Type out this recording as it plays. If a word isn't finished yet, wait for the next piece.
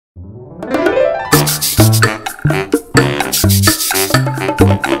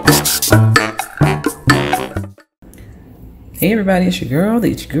Hey everybody, it's your girl,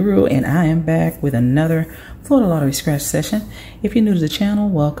 the Itchy Guru, and I am back with another Florida Lottery Scratch session. If you're new to the channel,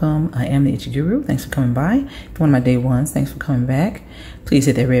 welcome. I am the Itchy Guru. Thanks for coming by. If you're one of my day ones, thanks for coming back. Please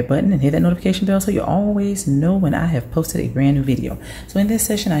hit that red button and hit that notification bell so you always know when I have posted a brand new video. So in this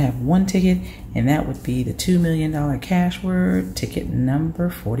session, I have one ticket, and that would be the $2 million Cashword ticket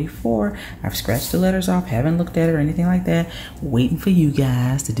number 44. I've scratched the letters off, haven't looked at it or anything like that. Waiting for you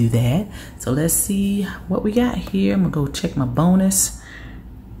guys to do that. So let's see what we got here. I'm gonna go check my bonus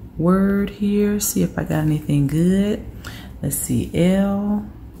word here, see if I got anything good. Let's see, L,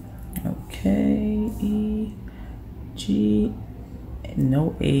 okay, E, G,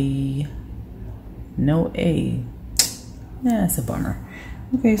 no A, no A. That's a bummer.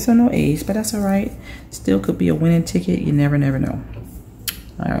 Okay, so no A's, but that's all right. Still could be a winning ticket. You never know.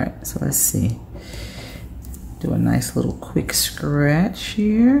 All right, so let's see. Do a nice little quick scratch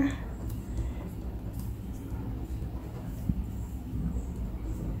here.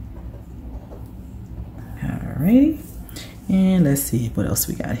 Alrighty, and let's see what else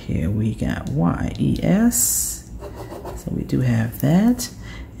we got here. We got Y-E-S, so we do have that,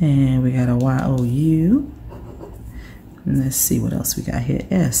 and we got a Y-O-U, and let's see what else we got here.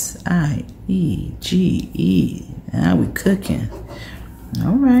 S-I-E-G-E, now we cooking.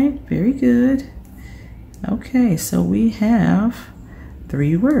 All right, very good. Okay, so we have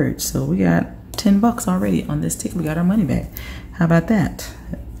 3 words, so we got 10 bucks already on this ticket. We got our money back. How about that?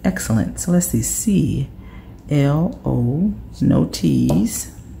 Excellent. So let's see, C-L-O, no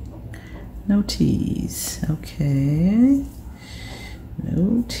T's, no T's, okay,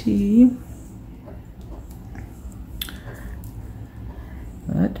 no T,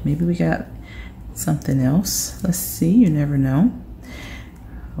 but maybe we got something else. Let's see, you never know.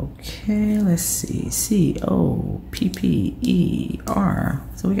 Okay, let's see, C-O-P-P-E-R,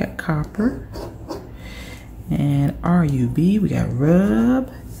 so we got copper, and R-U-B, we got rub,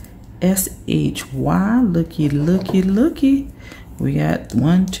 S-H-Y, looky. We got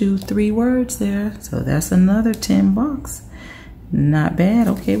 1, 2, 3 words there. So that's another 10 bucks. Not bad.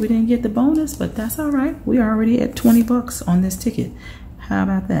 Okay, we didn't get the bonus, but that's all right. We are already at 20 bucks on this ticket. How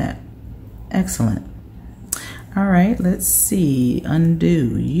about that? Excellent. All right, let's see.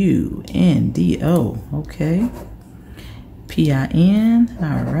 Undo, U-N-D-O. Okay. P-I-N.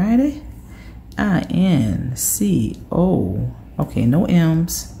 All righty. I-N-C-O. Okay, no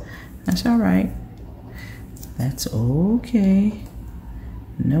M's. That's all right. That's okay.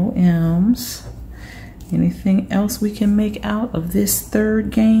 No M's. Anything else we can make out of this third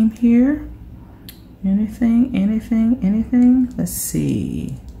game here? Anything? Let's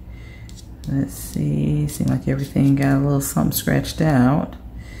see. Seems like everything got a little something scratched out.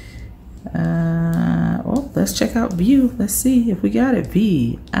 Oh, let's check out view. Let's see if we got it.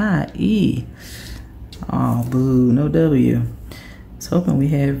 V-I-E. Oh, boo, no W. I was hoping we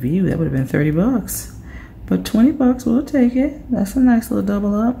had view. That would have been 30 bucks. But 20 bucks, we'll take it. That's a nice little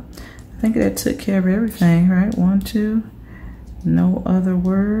double up. I think that took care of everything, right? 1, 2. No other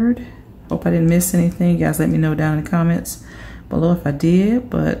word. Hope I didn't miss anything. You guys let me know down in the comments below if I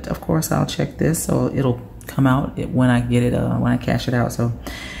did. But of course, I'll check this so it'll come out when I get it, when I cash it out. So,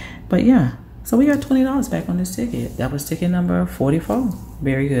 but yeah. So we got $20 back on this ticket. That was ticket number 44.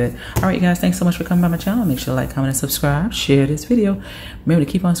 Very good. All right, you guys, thanks so much for coming by my channel. Make sure to like, comment, and subscribe. Share this video. Remember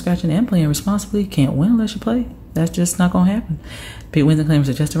to keep on scratching and playing responsibly. Can't win unless you play. That's just not going to happen. Big wins and claims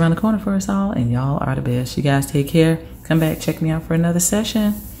are just around the corner for us all, and y'all are the best. You guys take care. Come back, check me out for another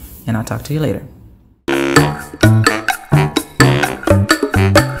session, and I'll talk to you later.